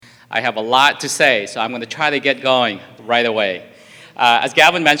I have a lot to say, so I'm going to try to get going right away. As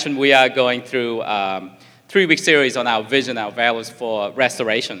Gavin mentioned, we are going through 3-week series on our vision, our values for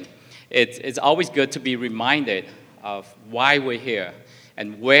restoration. It's always good to be reminded of why we're here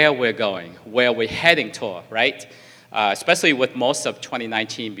and where we're going, where we're heading toward, right? Especially with most of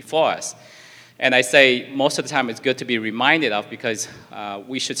 2019 before us. And I say most of the time it's good to be reminded of because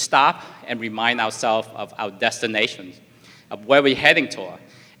we should stop and remind ourselves of our destination, of where we're heading toward,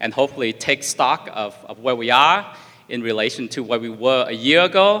 and hopefully take stock of where we are in relation to where we were a year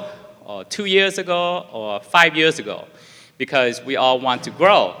ago, or 2 years ago, or 5 years ago. Because we all want to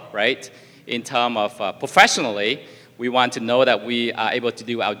grow, right? In terms of professionally, we want to know that we are able to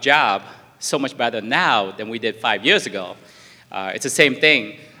do our job so much better now than we did 5 years ago. It's the same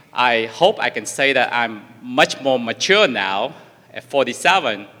thing. I hope I can say that I'm much more mature now at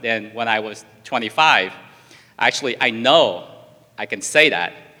 47 than when I was 25. Actually, I know I can say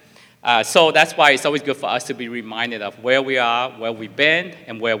that. So that's why it's always good for us to be reminded of where we are, where we've been,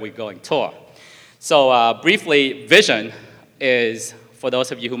 and where we're going toward. So briefly, vision is, for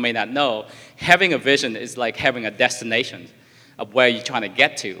those of you who may not know, having a vision is like having a destination of where you're trying to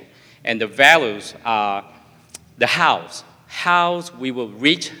get to. And the values are the how we will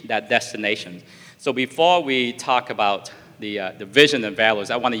reach that destination. So before we talk about the vision and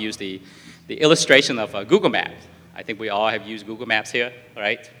values, I want to use the illustration of Google Maps. I think we all have used Google Maps here,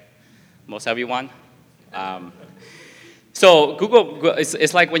 right? Most everyone. So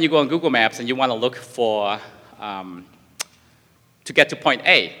it's like when you go on Google Maps and you want to look for, to get to point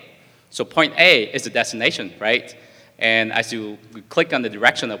A. So point A is the destination, right? And as you click on the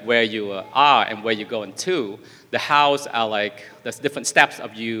direction of where you are and where you're going to, the hows are like there's different steps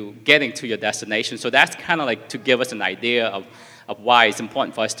of you getting to your destination. So that's kind of like to give us an idea of why it's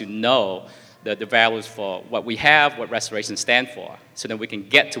important for us to know the values for what we have, what restoration stands for, so that we can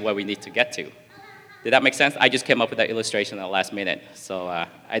get to where we need to get to. Did that make sense? I just came up with that illustration at the last minute, so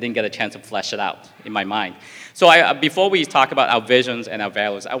I didn't get a chance to flesh it out in my mind. So before we talk about our visions and our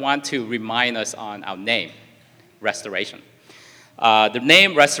values, I want to remind us on our name, restoration. The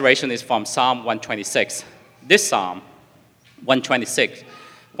name restoration is from Psalm 126. This Psalm,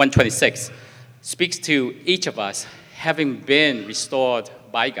 126, speaks to each of us having been restored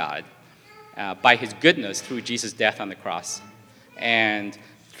by God, by His goodness through Jesus' death on the cross. And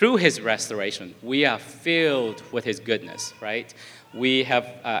through His restoration, we are filled with His goodness, right? We have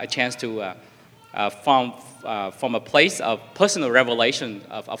a chance to, from a place of personal revelation,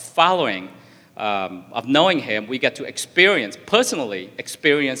 of following, of knowing Him, we get to personally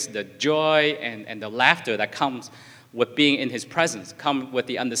experience the joy and the laughter that comes with being in His presence, come with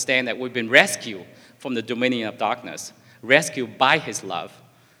the understanding that we've been rescued from the dominion of darkness, rescued by His love.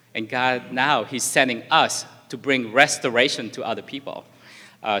 And God, now He's sending us to bring restoration to other people.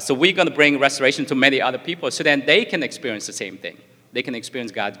 So we're going to bring restoration to many other people so then they can experience the same thing. They can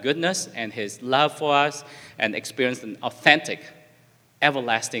experience God's goodness and His love for us and experience an authentic,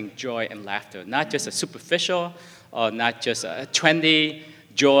 everlasting joy and laughter. Not just a superficial or not just a trendy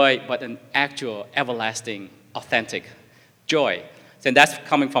joy, but an actual, everlasting, authentic joy. And that's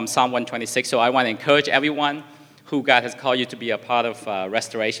coming from Psalm 126. So I want to encourage everyone who God has called you to be a part of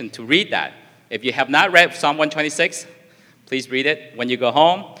restoration to read that. If you have not read Psalm 126, please read it when you go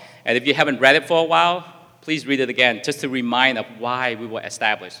home. And if you haven't read it for a while, please read it again, just to remind of why we were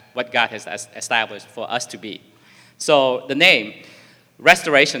established, what God has established for us to be. So the name,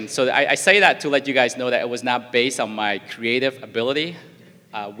 restoration. So I say that to let you guys know that it was not based on my creative ability.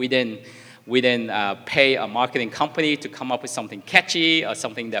 We didn't pay a marketing company to come up with something catchy or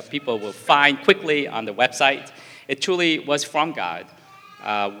something that people will find quickly on the website. It truly was from God.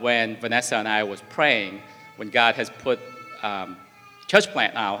 When Vanessa and I was praying, when God has put church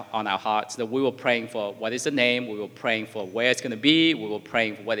plant on our hearts, that we were praying for what is the name, we were praying for where it's going to be, we were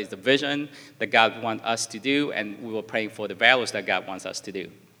praying for what is the vision that God wants us to do, and we were praying for the values that God wants us to do.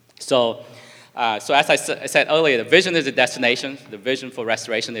 So as I said earlier, the vision is the destination. The vision for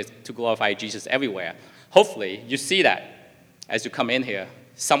restoration is to glorify Jesus everywhere. Hopefully, you see that as you come in here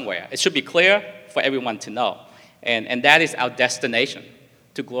somewhere. It should be clear for everyone to know. And that is our destination,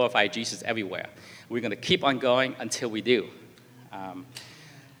 to glorify Jesus everywhere. We're going to keep on going until we do.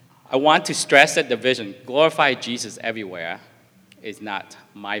 I want to stress that the vision, glorify Jesus everywhere, is not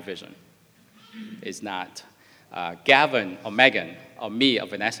my vision. It's not Gavin or Megan or me or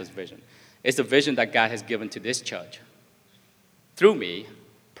Vanessa's vision. It's the vision that God has given to this church through me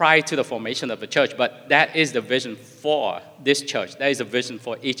prior to the formation of the church, but that is the vision for this church. That is a vision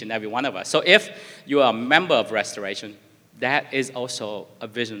for each and every one of us. So if you are a member of Restoration, that is also a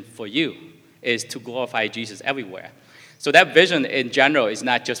vision for you, is to glorify Jesus everywhere. So that vision in general is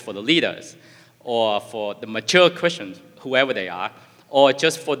not just for the leaders or for the mature Christians, whoever they are, or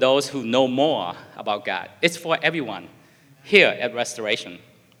just for those who know more about God. It's for everyone here at Restoration.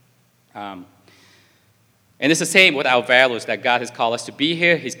 And it's the same with our values that God has called us to be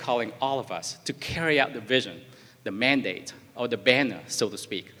here. He's calling all of us to carry out the vision, the mandate, or the banner, so to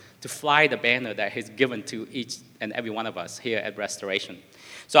speak, to fly the banner that He's given to each and every one of us here at Restoration.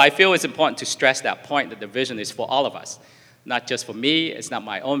 So I feel it's important to stress that point, that the vision is for all of us. Not just for me, it's not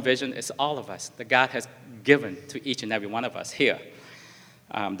my own vision, it's all of us that God has given to each and every one of us here.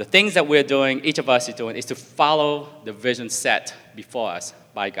 The things that we're doing, each of us is doing, is to follow the vision set before us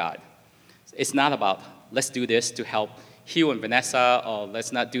by God. It's not about, let's do this to help Hugh and Vanessa, or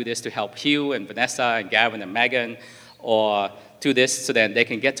let's not do this to help Hugh and Vanessa and Gavin and Megan, or do this so that they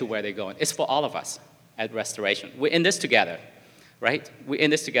can get to where they're going. It's for all of us at Restoration. We're in this together, right? We're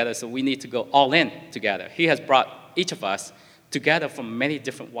in this together, so we need to go all in together. He has brought each of us together from many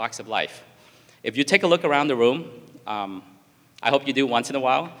different walks of life. If you take a look around the room, I hope you do once in a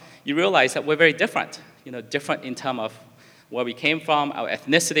while, you realize that we're very different, different in terms of where we came from, our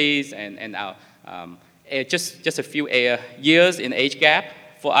ethnicities, and our just a few years in age gap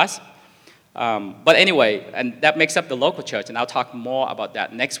for us. But anyway, and that makes up the local church, and I'll talk more about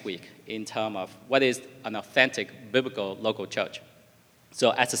that next week in terms of what is an authentic biblical local church.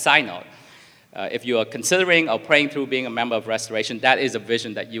 So as a side note, if you are considering or praying through being a member of Restoration, that is a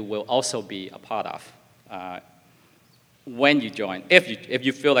vision that you will also be a part of when you join, if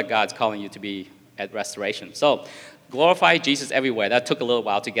you feel that God's calling you to be at Restoration. So glorify Jesus everywhere. That took a little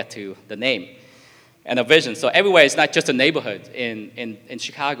while to get to the name. And a vision. So everywhere is not just a neighborhood in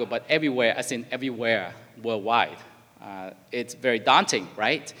Chicago, but everywhere, as in everywhere worldwide. It's very daunting,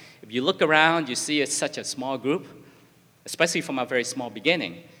 right? If you look around, you see it's such a small group, especially from a very small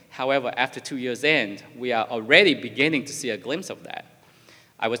beginning. However, after 2 years in, we are already beginning to see a glimpse of that.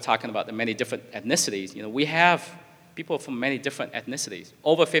 I was talking about the many different ethnicities. We have people from many different ethnicities,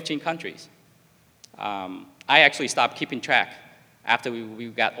 over 15 countries. I actually stopped keeping track after we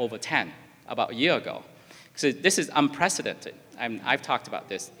got over 10. About a year ago. So this is unprecedented. I've talked about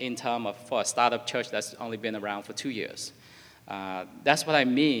this in terms of for a startup church that's only been around for 2 years. That's what I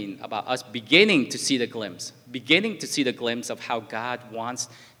mean about us beginning to see the glimpse of how God wants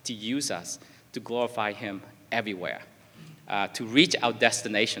to use us to glorify Him everywhere, to reach our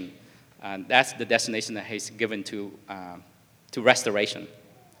destination. That's the destination that He's given to Restoration.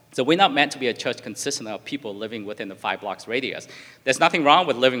 So we're not meant to be a church consisting of people living within the 5 blocks radius. There's nothing wrong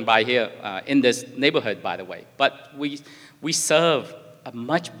with living by here in this neighborhood, by the way. But we serve a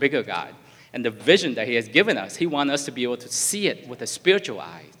much bigger God. And the vision that He has given us, He wants us to be able to see it with a spiritual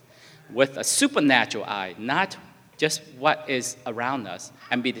eye, with a supernatural eye, not just what is around us,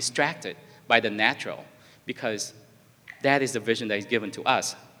 and be distracted by the natural, because that is the vision that He's given to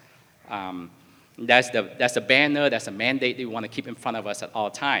us. That's the banner, that's a mandate that we want to keep in front of us at all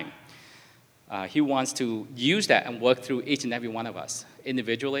time. He wants to use that and work through each and every one of us,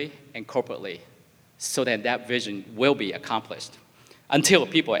 individually and corporately, so that that vision will be accomplished until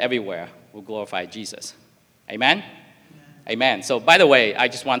people everywhere will glorify Jesus. Amen? Amen. So by the way, I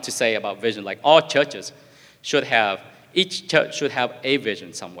just want to say about vision, like all churches each church should have a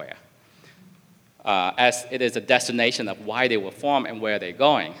vision somewhere, as it is a destination of why they were formed and where they're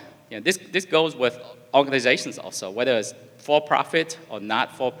going. This goes with organizations also, whether it's for-profit or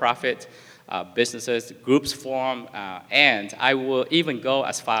not for-profit, businesses, groups form, and I will even go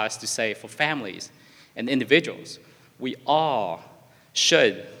as far as to say for families and individuals. We all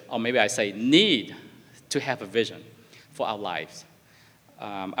should, or maybe I say need, to have a vision for our lives.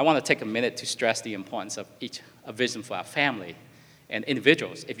 I want to take a minute to stress the importance of a vision for our family and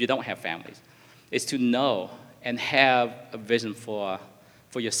individuals, if you don't have families, is to know and have a vision for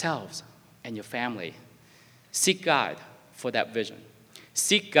yourselves and your family. Seek God for that vision.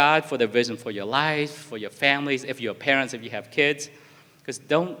 Seek God for the vision for your life, for your families, if you're parents, if you have kids. Because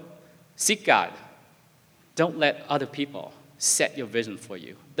don't seek God. Don't let other people set your vision for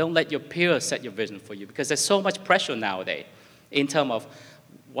you. Don't let your peers set your vision for you, because there's so much pressure nowadays in terms of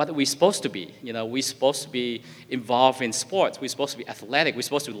what are we supposed to be. We're supposed to be involved in sports. We're supposed to be athletic. We're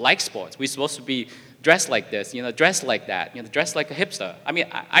supposed to like sports. We're supposed to be dressed like this, dressed like that, dressed like a hipster. I mean,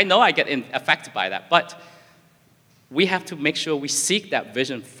 I know I get affected by that, but we have to make sure we seek that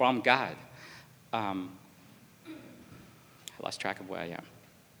vision from God. I lost track of where I am.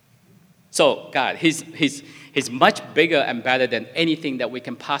 So God, he's much bigger and better than anything that we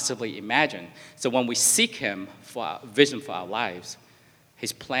can possibly imagine. So when we seek Him for our vision for our lives,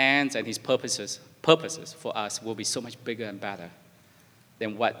 His plans and His purposes for us will be so much bigger and better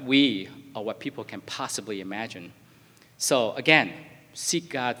than what we or what people can possibly imagine. So again,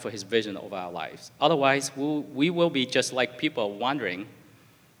 seek God for his vision over our lives. Otherwise, we will be just like people wandering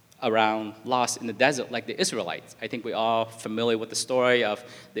around lost in the desert like the Israelites. I think we're all familiar with the story of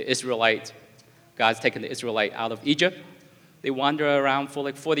the Israelites. God's taken the Israelite out of Egypt. They wander around for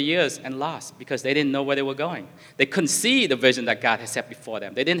like 40 years and lost because they didn't know where they were going. They couldn't see the vision that God had set before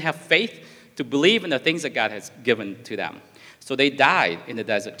them. They didn't have faith to believe in the things that God has given to them. So they died in the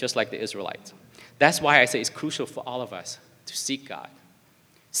desert just like the Israelites. That's why I say it's crucial for all of us to seek God.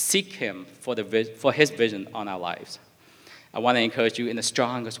 Seek him for his vision on our lives. I want to encourage you in the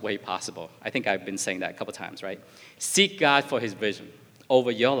strongest way possible. I think I've been saying that a couple times, right? Seek God for his vision over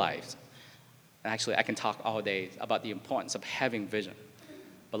your lives. And actually, I can talk all day about the importance of having vision.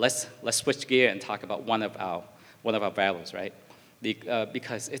 But let's switch gear and talk about one of our values, right?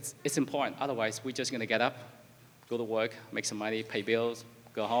 Because it's important. Otherwise, we're just going to get up, go to work, make some money, pay bills,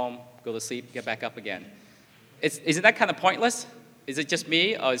 go home, go to sleep, get back up again. Isn't that kind of pointless? Is it just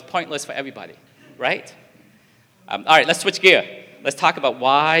me, or is it pointless for everybody, right? All right, let's switch gear. Let's talk about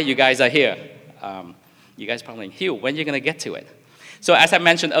why you guys are here. You guys probably here. When are you going to get to it? So as I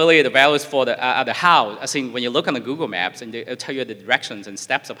mentioned earlier, the values for the how, I think when you look on the Google Maps, and it'll tell you the directions and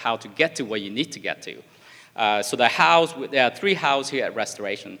steps of how to get to where you need to get to. So the hows, there are 3 hows here at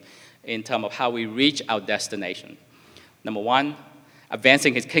Restoration in terms of how we reach our destination. Number 1,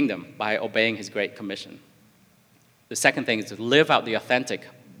 advancing his kingdom by obeying his great commission. The second thing is to live out the authentic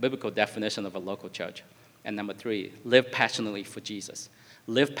biblical definition of a local church. And number 3, live passionately for Jesus.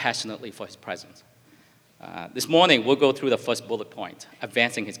 Live passionately for his presence. This morning, we'll go through the first bullet point,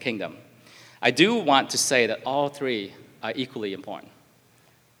 advancing his kingdom. I do want to say that all 3 are equally important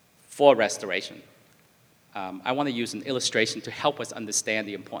for restoration. I want to use an illustration to help us understand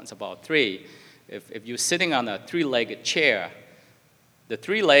the importance of all 3. If you're sitting on a 3-legged chair, the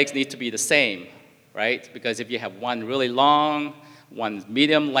 3 legs need to be the same, right? Because if you have one really long, one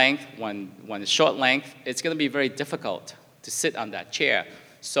medium length, one short length, it's going to be very difficult to sit on that chair.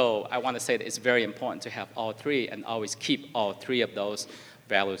 So I want to say that it's very important to have all 3 and always keep all 3 of those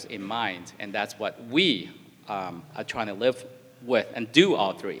values in mind. And that's what we are trying to live with and do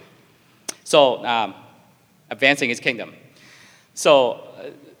all 3. So advancing his kingdom. So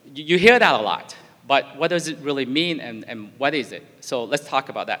you hear that a lot. But what does it really mean, and what is it? So let's talk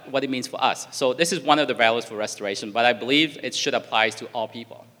about that, what it means for us. So this is one of the values for restoration, but I believe it should apply to all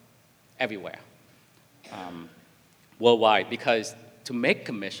people, everywhere, worldwide, because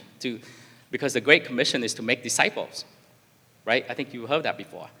because the Great Commission is to make disciples, right? I think you heard that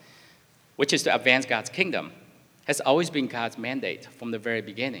before, which is to advance God's kingdom. Has always been God's mandate from the very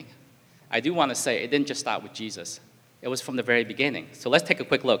beginning. I do want to say it didn't just start with Jesus. It was from the very beginning. So let's take a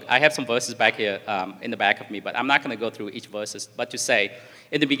quick look. I have some verses back here in the back of me, but I'm not going to go through each verse. But to say,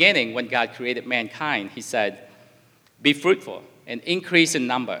 in the beginning, when God created mankind, he said, be fruitful and increase in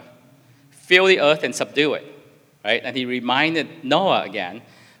number. Fill the earth and subdue it. Right? And he reminded Noah again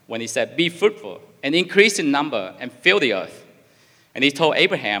when he said, be fruitful and increase in number and fill the earth. And he told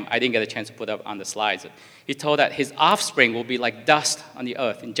Abraham, I didn't get a chance to put up on the slides, he told that his offspring will be like dust on the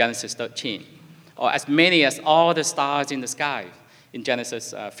earth in Genesis 13. Or as many as all the stars in the sky in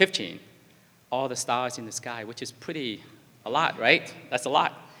Genesis 15. All the stars in the sky, which is a lot, right? That's a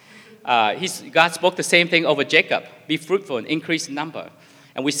lot. God spoke the same thing over Jacob. Be fruitful and increase in number.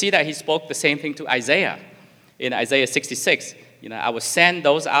 And we see that he spoke the same thing to Isaiah. In Isaiah 66, I will send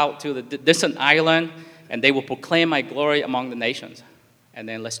those out to the distant island, and they will proclaim my glory among the nations. And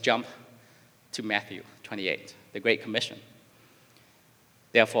then let's jump to Matthew 28, the Great Commission.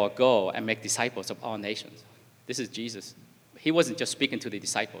 Therefore, go and make disciples of all nations. This is Jesus. He wasn't just speaking to the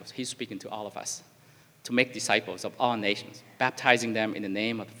disciples. He's speaking to all of us to make disciples of all nations, baptizing them in the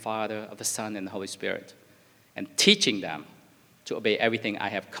name of the Father, of the Son, and the Holy Spirit, and teaching them to obey everything I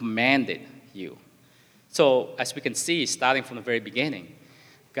have commanded you. So, as we can see, starting from the very beginning,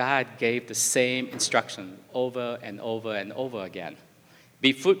 God gave the same instruction over and over and over again.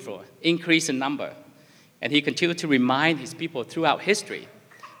 Be fruitful, increase in number. And he continued to remind his people throughout history,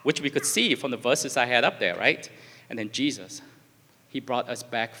 which we could see from the verses I had up there, right? And then Jesus, he brought us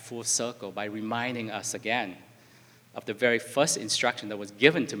back full circle by reminding us again of the very first instruction that was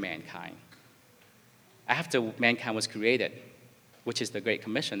given to mankind. After mankind was created, which is the Great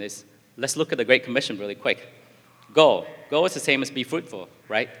Commission, let's look at the Great Commission really quick. Go. Go is the same as be fruitful,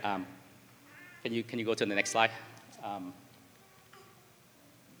 right? Can you go to the next slide?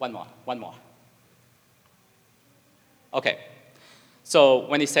 One more. Okay. So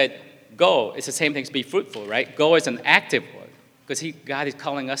when he said go, it's the same thing as be fruitful, right? Go is an active word because God is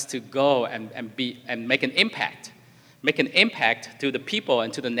calling us to go and make an impact to the people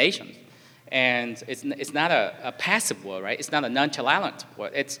and to the nations. And it's not a passive word, right? It's not a nonchalant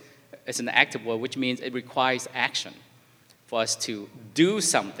word. It's an active word, which means it requires action for us to do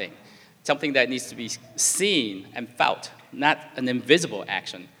something that needs to be seen and felt, not an invisible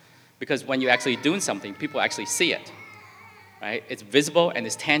action. Because when you're actually doing something, people actually see it, right? It's visible and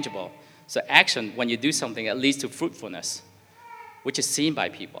it's tangible. So action, when you do something, it leads to fruitfulness, which is seen by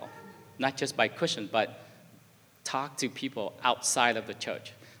people, not just by Christians, but talk to people outside of the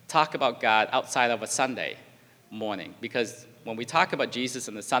church. Talk about God outside of a Sunday morning. Because when we talk about Jesus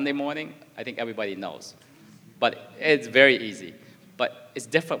on a Sunday morning, I think everybody knows. But it's very easy. But it's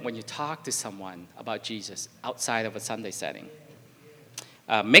different when you talk to someone about Jesus outside of a Sunday setting.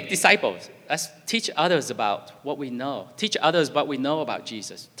 Make disciples. Let's teach others about what we know. Teach others what we know about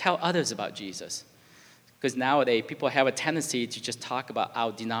Jesus. Tell others about Jesus. Because nowadays, people have a tendency to just talk about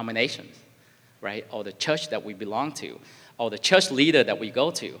our denominations, right? Or the church that we belong to, or the church leader that we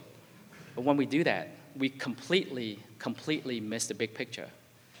go to. But when we do that, we completely miss the big picture.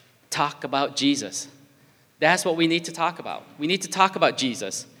 Talk about Jesus. That's what we need to talk about. We need to talk about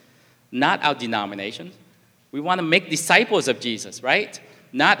Jesus, not our denominations. We want to make disciples of Jesus, right?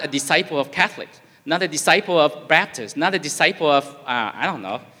 Not a disciple of Catholics, not a disciple of Baptists, not a disciple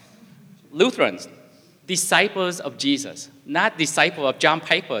of, Lutherans. Disciples of Jesus, not disciple of John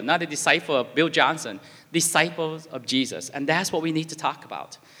Piper, not a disciple of Bill Johnson, disciples of Jesus. And that's what we need to talk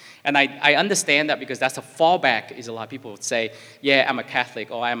about. And I understand that because that's a fallback is a lot of people would say, yeah, I'm a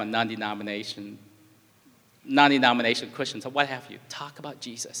Catholic or I'm a non-denomination Christian, so what have you. Talk about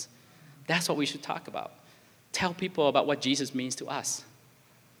Jesus. That's what we should talk about. Tell people about what Jesus means to us.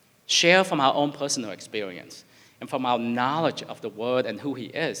 Share from our own personal experience and from our knowledge of the Word and who He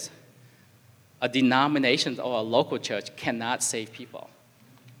is. A denomination or a local church cannot save people.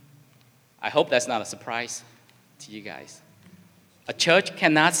 I hope that's not a surprise to you guys. A church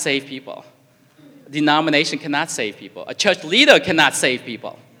cannot save people. A denomination cannot save people. A church leader cannot save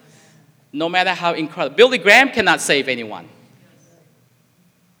people. No matter how incredible. Billy Graham cannot save anyone.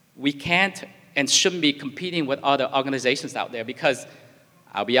 We can't and shouldn't be competing with other organizations out there because,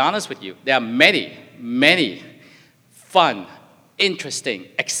 I'll be honest with you, there are many fun, interesting,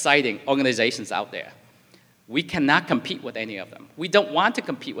 exciting organizations out there. We cannot compete with any of them. We don't want to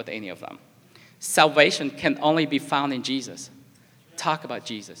compete with any of them. Salvation can only be found in Jesus. Talk about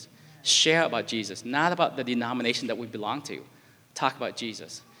Jesus. Share about Jesus, not about the denomination that we belong to. Talk about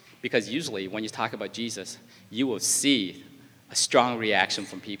Jesus. Because usually when you talk about Jesus, you will see a strong reaction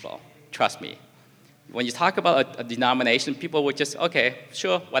from people. Trust me. When you talk about a denomination, people will just, okay,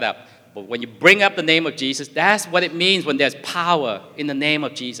 sure, what up? But when you bring up the name of Jesus, that's what it means when there's power in the name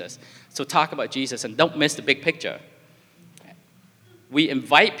of Jesus. So talk about Jesus and don't miss the big picture. We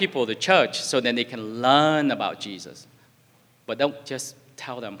invite people to church so that they can learn about Jesus. But don't just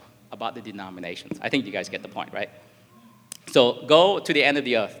tell them about the denominations. I think you guys get the point, right? So go to the end of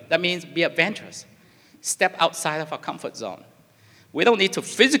the earth. That means be adventurous. Step outside of our comfort zone. We don't need to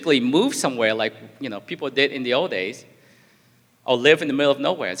physically move somewhere like people did in the old days or live in the middle of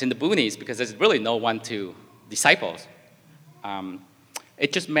nowhere. It's in the boonies because there's really no one to disciple.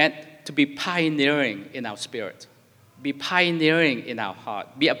 It just meant to be pioneering in our spirit. Be pioneering in our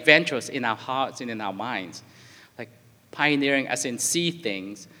heart. Be adventurous in our hearts and in our minds. Like pioneering as in see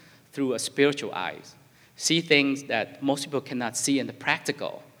things through a spiritual eyes. See things that most people cannot see in the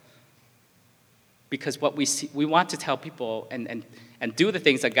practical. Because what we see, we want to tell people and do the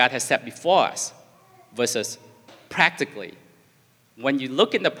things that God has set before us versus practically. When you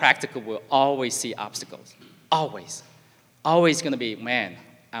look in the practical, we'll always see obstacles. Always. Always going to be, man,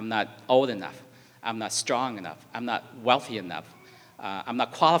 I'm not old enough. I'm not strong enough. I'm not wealthy enough. I'm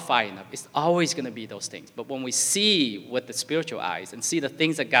not qualified enough. It's always going to be those things. But when we see with the spiritual eyes and see the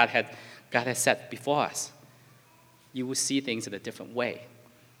things that God has set before us, you will see things in a different way.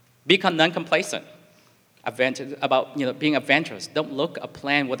 Become non-complacent. About being adventurous. Don't look a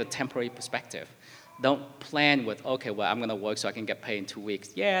plan with a temporary perspective. Don't plan with, okay, well, I'm going to work so I can get paid in 2 weeks.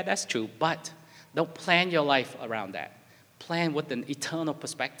 Yeah, that's true, but don't plan your life around that. Plan with an eternal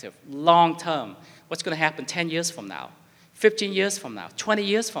perspective, long term. What's going to happen 10 years from now, 15 years from now, 20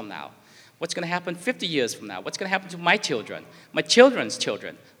 years from now? What's going to happen 50 years from now? What's going to happen to my children, my children's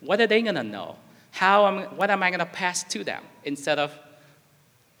children? What are they going to know? What am I going to pass to them? Instead of,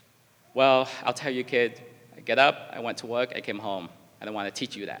 well, I'll tell you, kid, I get up, I went to work, I came home. I don't want to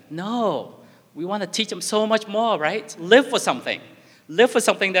teach you that. No, we want to teach them so much more, right? Live for something. Live for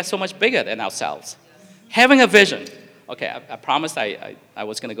something that's so much bigger than ourselves. Having a vision. Okay, I promised I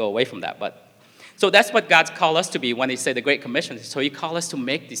was going to go away from that, but so that's what God's called us to be when He said the Great Commission. So He called us to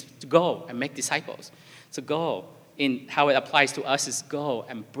go and make disciples. So go in how it applies to us is go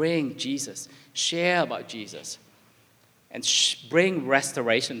and bring Jesus, share about Jesus, and bring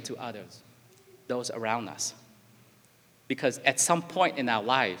restoration to others, those around us. Because at some point in our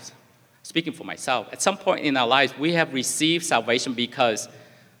lives, speaking for myself, at some point in our lives, we have received salvation because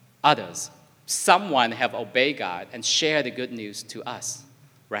someone have obeyed God and shared the good news to us,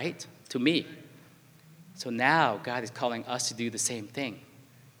 right? To me. So now God is calling us to do the same thing.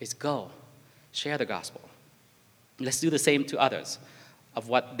 It's go, share the gospel. Let's do the same to others of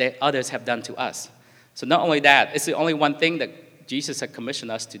what others have done to us. So not only that, it's the only one thing that Jesus had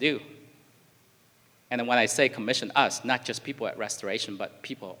commissioned us to do. And when I say commission us, not just people at Restoration, but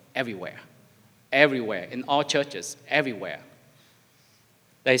people everywhere, in all churches, everywhere.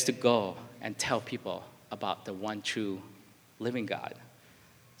 That is to go and tell people about the one true living God.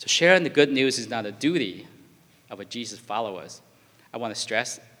 So sharing the good news is not a duty of a Jesus followers. I want to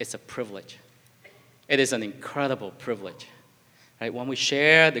stress it's a privilege. It is an incredible privilege. Right? When we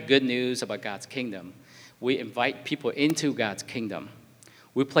share the good news about God's kingdom, we invite people into God's kingdom.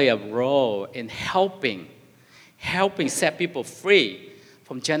 We play a role in helping set people free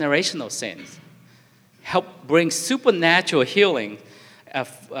from generational sins. Help bring supernatural healing,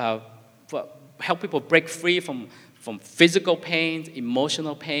 help people break free from physical pain,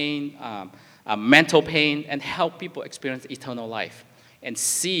 emotional pain, mental pain, and help people experience eternal life and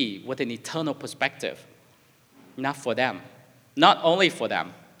see with an eternal perspective, not only for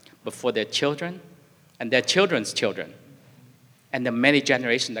them, but for their children and their children's children, and the many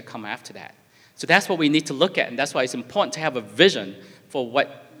generations that come after that. So that's what we need to look at, and that's why it's important to have a vision for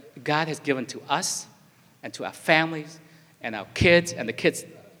what God has given to us and to our families and our kids and the kids,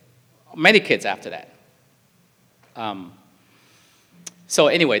 many kids after that. So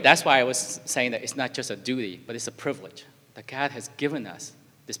anyway, that's why I was saying that it's not just a duty, but it's a privilege. That God has given us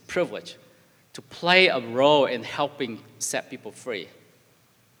this privilege to play a role in helping set people free,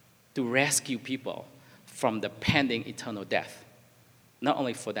 to rescue people from the pending eternal death. Not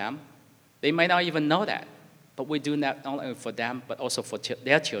only for them, they might not even know that, but we do that not only for them, but also for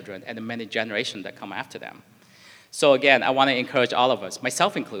their children and the many generations that come after them. So again, I want to encourage all of us,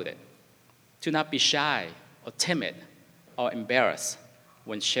 myself included, to not be shy or timid or embarrassed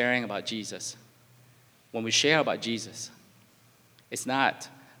when sharing about Jesus. When we share about Jesus, it's not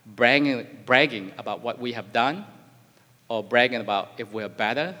bragging about what we have done or bragging about if we're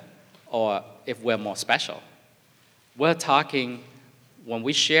better or if we're more special. When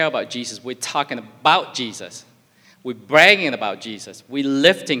we share about Jesus, we're talking about Jesus. We're bragging about Jesus. We're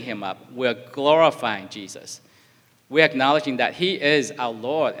lifting him up. We're glorifying Jesus. We're acknowledging that he is our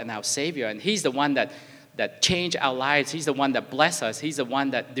Lord and our Savior, and he's the one that changed our lives. He's the one that blessed us. He's the one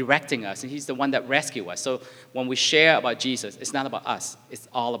that directing us, and he's the one that rescued us. So when we share about Jesus, it's not about us. It's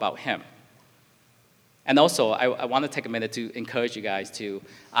all about him. And also, I want to take a minute to encourage you guys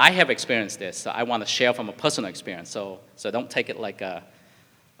I have experienced this, so I want to share from a personal experience. So don't take it like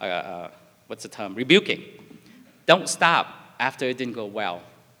what's the term? Rebuking. Don't stop after it didn't go well,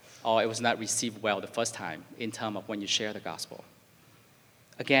 or it was not received well the first time in terms of when you share the gospel.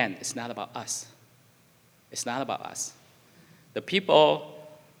 Again, it's not about us. It's not about us. The people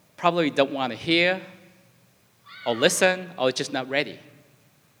probably don't want to hear or listen or just not ready.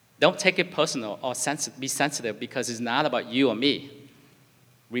 Don't take it personal or be sensitive because it's not about you or me.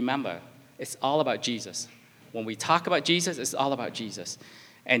 Remember, it's all about Jesus. When we talk about Jesus, it's all about Jesus.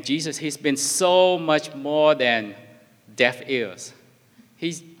 And Jesus, he's been so much more than deaf ears.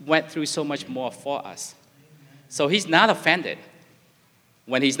 He went through so much more for us. So he's not offended.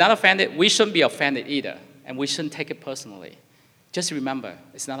 When he's not offended, we shouldn't be offended either. And we shouldn't take it personally. Just remember,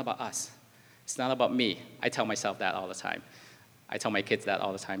 it's not about us. It's not about me. I tell myself that all the time. I tell my kids that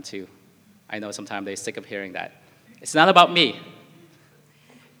all the time too. I know sometimes they're sick of hearing that. It's not about me.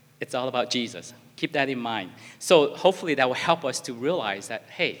 It's all about Jesus. Keep that in mind. So hopefully that will help us to realize that,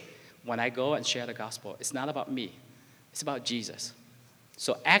 hey, when I go and share the gospel, it's not about me. It's about Jesus.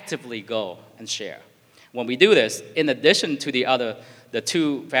 So actively go and share. When we do this, in addition to the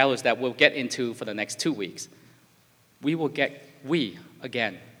two values that we'll get into for the next 2 weeks,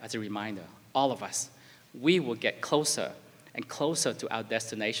 again, as a reminder, all of us, we will get closer and closer to our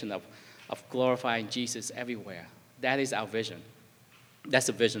destination of glorifying Jesus everywhere. That is our vision. That's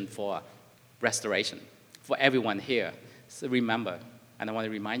a vision for Restoration, for everyone here. So remember, and I want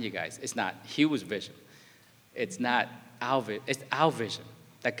to remind you guys, it's not Hugh's vision. It's not it's our vision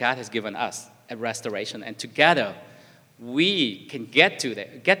that God has given us at Restoration, and together we can get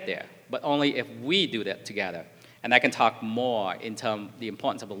there, but only if we do that together. And I can talk more in terms of the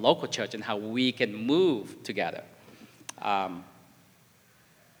importance of a local church and how we can move together.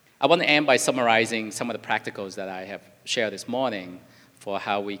 I want to end by summarizing some of the practicals that I have shared this morning for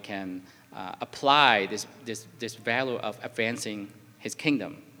how we can apply this value of advancing his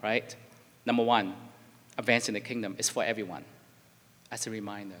kingdom, right? Number one, advancing the kingdom is for everyone. As a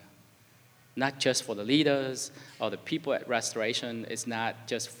reminder, not just for the leaders or the people at Restoration. It's not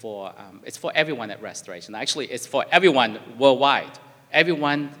just for, it's for everyone at Restoration. Actually, it's for everyone worldwide,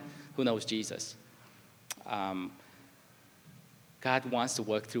 everyone who knows Jesus. God wants to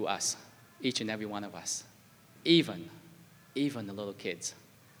work through us, each and every one of us, even the little kids.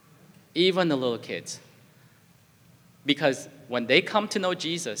 Even the little kids. Because when they come to know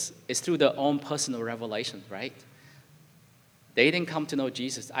Jesus, it's through their own personal revelations, right? They didn't come to know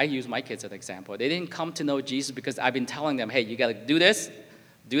Jesus. I use my kids as an example. They didn't come to know Jesus because I've been telling them, hey, you got to do this,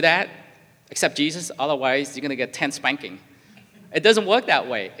 do that, accept Jesus, otherwise you're going to get 10 spanking. It doesn't work that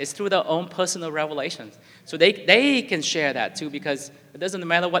way. It's through their own personal revelations. So they can share that too, because it doesn't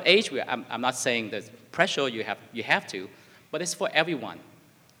matter what age we are. I'm not saying there's pressure you have to, but it's for everyone.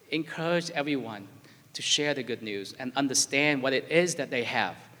 Encourage everyone to share the good news and understand what it is that they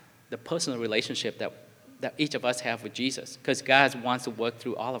have, the personal relationship that each of us have with Jesus, because God wants to work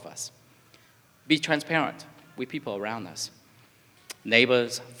through all of us. Be transparent with people around us.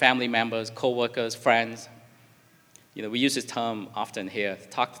 Neighbors, family members, co-workers, friends. You know, we use this term often here,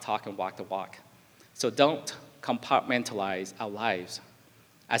 talk the talk and walk the walk. So don't compartmentalize our lives.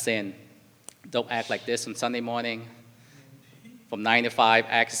 As in, don't act like this on Sunday morning. From 9 to 5,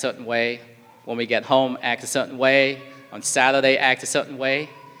 act a certain way. When we get home, act a certain way. On Saturday, act a certain way.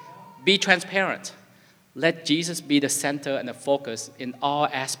 Be transparent. Let Jesus be the center and the focus in all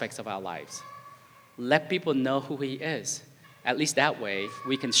aspects of our lives. Let people know who he is. At least that way,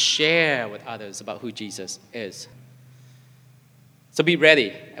 we can share with others about who Jesus is. So be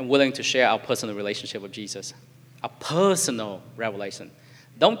ready and willing to share our personal relationship with Jesus, a personal revelation.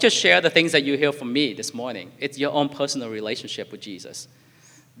 Don't just share the things that you hear from me this morning. It's your own personal relationship with Jesus.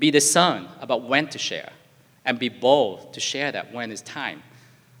 Be discerning about when to share, and be bold to share that when it's time.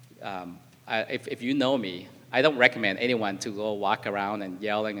 If you know me, I don't recommend anyone to go walk around and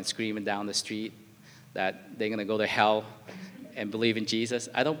yelling and screaming down the street that they're going to go to hell and believe in Jesus.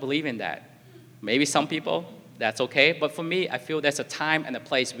 I don't believe in that. Maybe some people, that's okay. But for me, I feel there's a time and a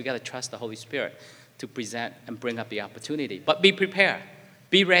place we got to trust the Holy Spirit to present and bring up the opportunity. But be prepared.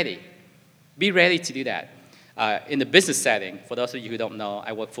 Be ready. Be ready to do that. In the business setting, for those of you who don't know,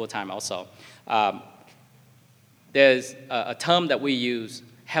 I work full-time also. There's a term that we use,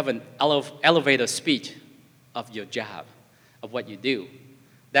 have an elevator speech of your job, of what you do.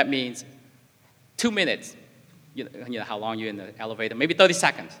 That means 2 minutes, you know how long you're in the elevator, maybe 30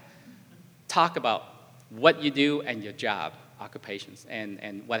 seconds. Talk about what you do and your job, occupations,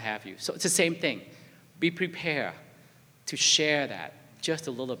 and what have you. So it's the same thing. Be prepared to share that just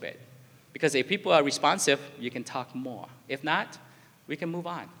a little bit. Because if people are responsive, you can talk more. If not, we can move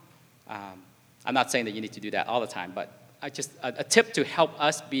on. I'm not saying that you need to do that all the time, but a tip to help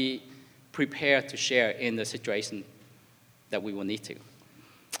us be prepared to share in the situation that we will need to.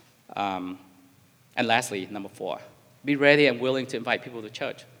 And lastly, number 4, be ready and willing to invite people to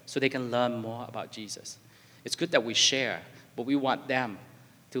church so they can learn more about Jesus. It's good that we share, but we want them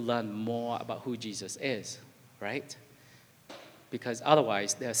to learn more about who Jesus is, right? Because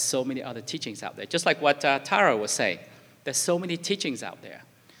otherwise, there are so many other teachings out there. Just like what Tara was saying, there's so many teachings out there.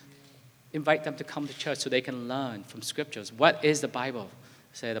 Invite them to come to church so they can learn from scriptures. What is the Bible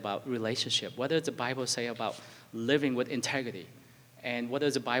say about relationship? What does the Bible say about living with integrity? And what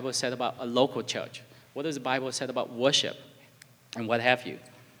does the Bible say about a local church? What does the Bible say about worship? And what have you?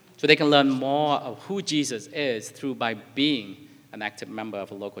 So they can learn more of who Jesus is by being an active member of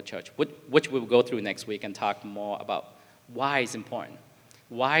a local church, which we will go through next week and talk more about why it's important.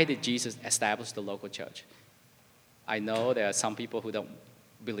 Why did Jesus establish the local church? I know there are some people who don't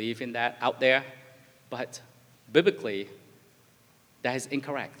believe in that out there, but biblically, that is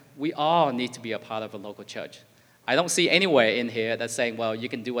incorrect. We all need to be a part of a local church. I don't see anywhere in here that's saying, well, you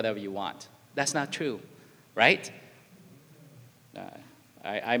can do whatever you want. That's not true, right?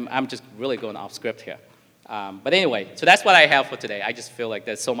 I'm just really going off script here. But anyway, so that's what I have for today. I just feel like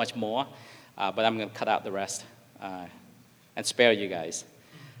there's so much more, but I'm going to cut out the rest and spare you guys.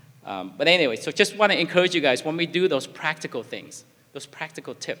 But anyway, so just want to encourage you guys, when we do those practical things, those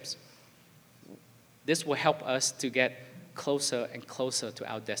practical tips, this will help us to get closer and closer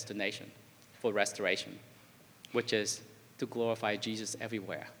to our destination for restoration, which is to glorify Jesus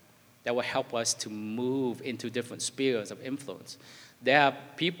everywhere. That will help us to move into different spheres of influence. There are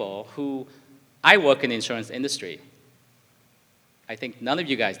people who, I work in the insurance industry. I think none of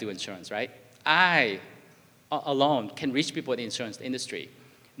you guys do insurance, right? I alone can reach people in the insurance industry.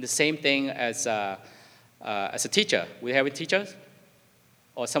 The same thing as a teacher. We have teachers?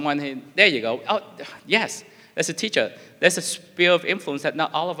 Or someone, there you go. Oh, yes, as a teacher. There's a sphere of influence that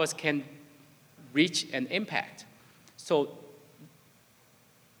not all of us can reach and impact. So